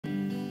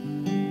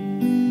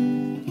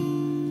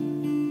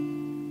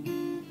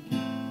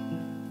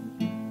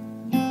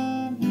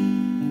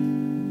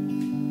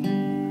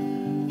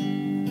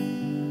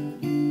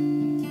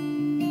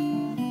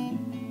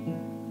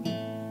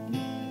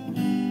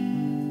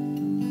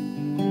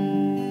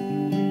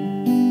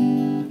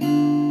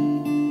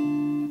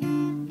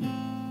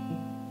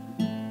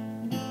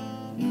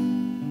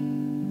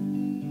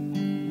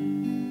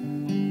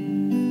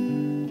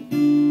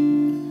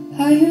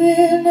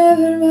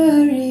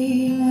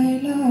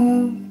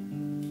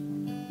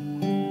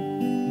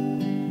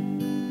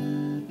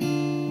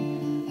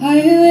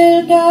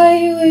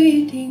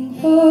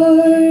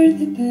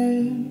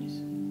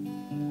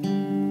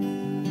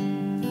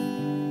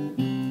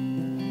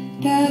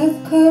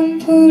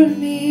hold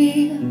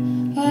me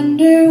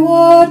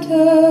underwater.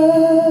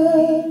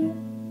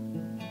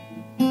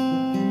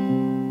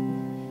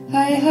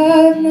 I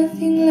have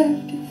nothing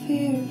left to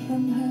fear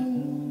from hell.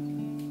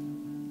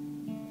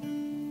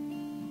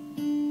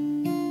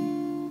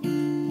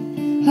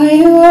 I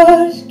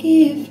was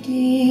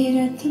gifted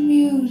at the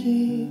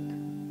music.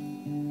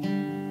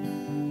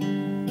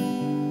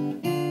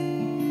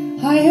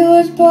 I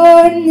was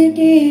born the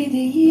day the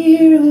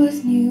year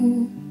was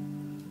new.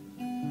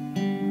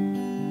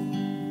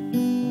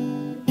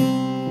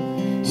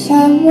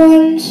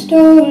 Someone's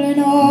stolen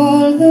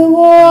all the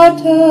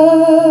water.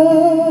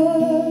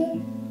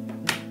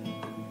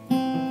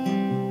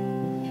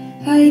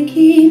 I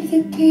keep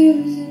the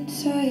pills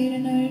inside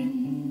an urn.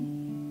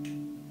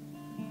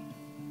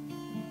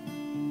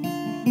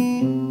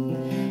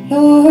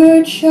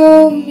 Lord,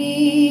 show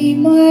me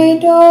my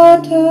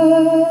daughter.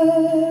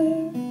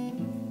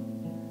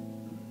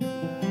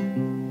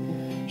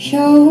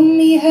 Show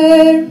me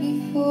her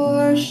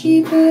before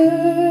she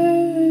burned.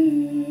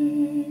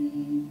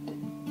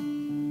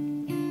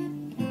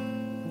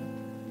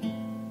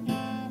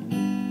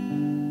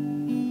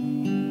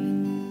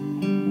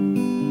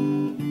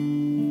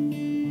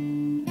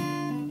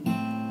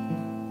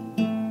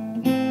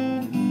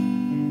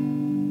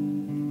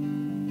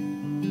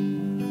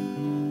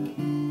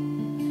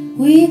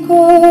 We go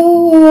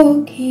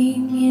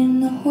walking in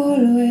the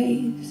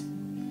hallways.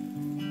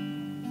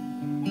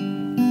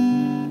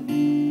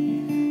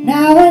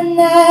 Now and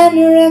then a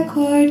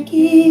record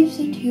keeps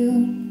a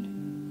tune.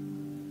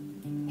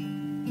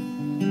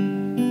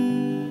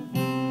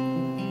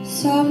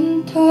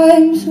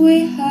 Sometimes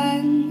we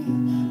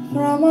hang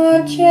from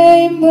our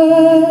chambers,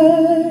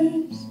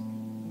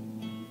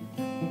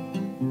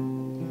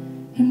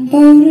 and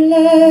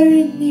Baudelaire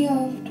in the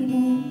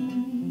afternoon.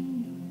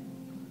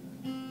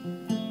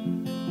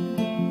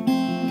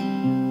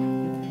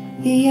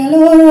 The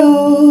yellow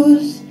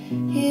rose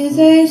is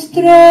a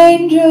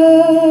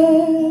stranger.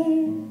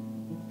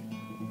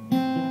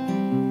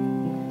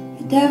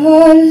 The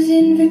devil's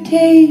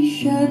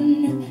invitation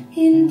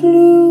in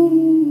bloom.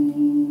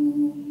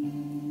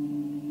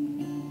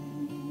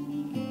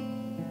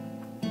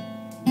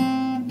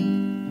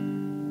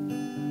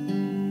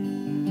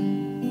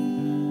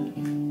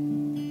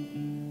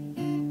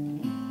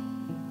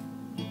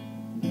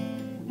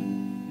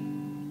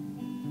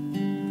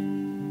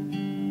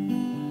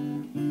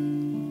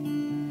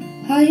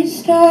 I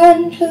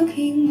stand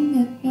looking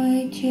at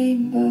my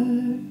chamber.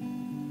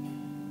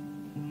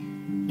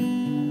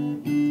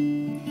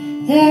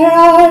 There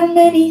are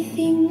many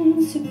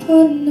things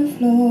upon the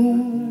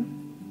floor.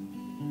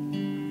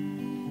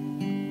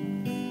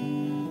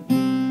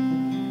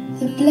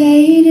 The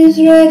blade is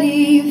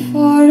ready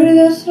for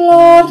the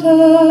slaughter,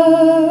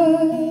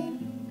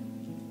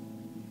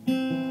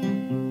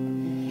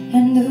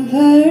 and the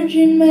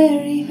Virgin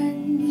Mary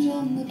hangs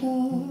on the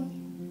door.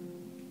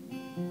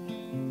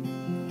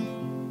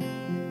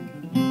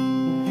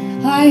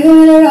 I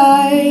will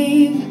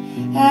arrive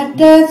at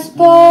death's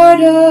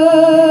border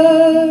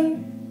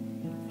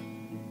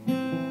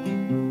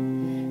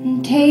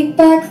and take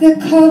back the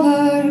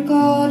cover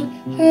God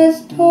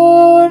has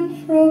torn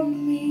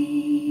from me.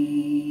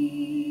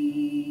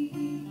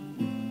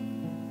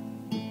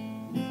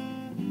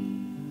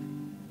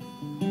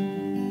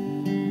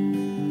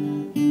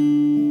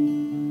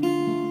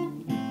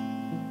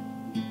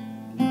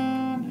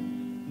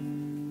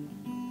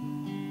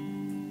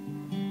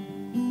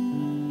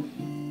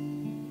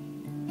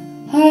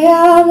 I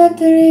am at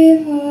the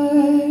river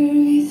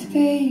with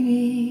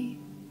baby.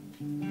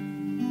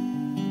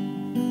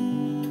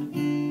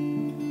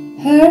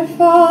 Her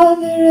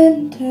father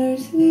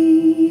enters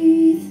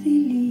with the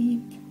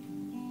leap.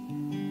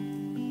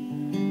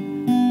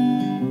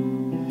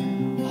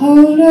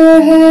 Hold her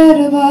head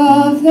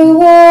above the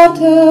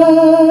water.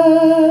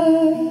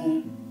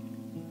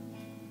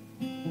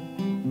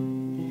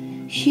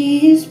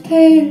 She is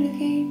pale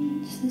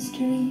against the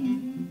stream.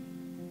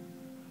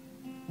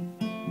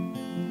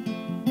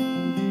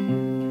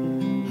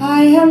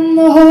 I am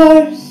the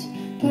horse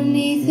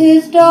beneath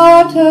his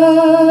daughter.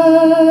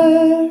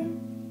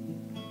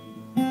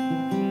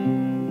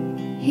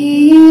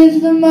 He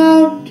is the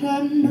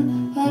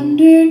mountain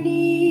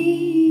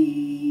underneath.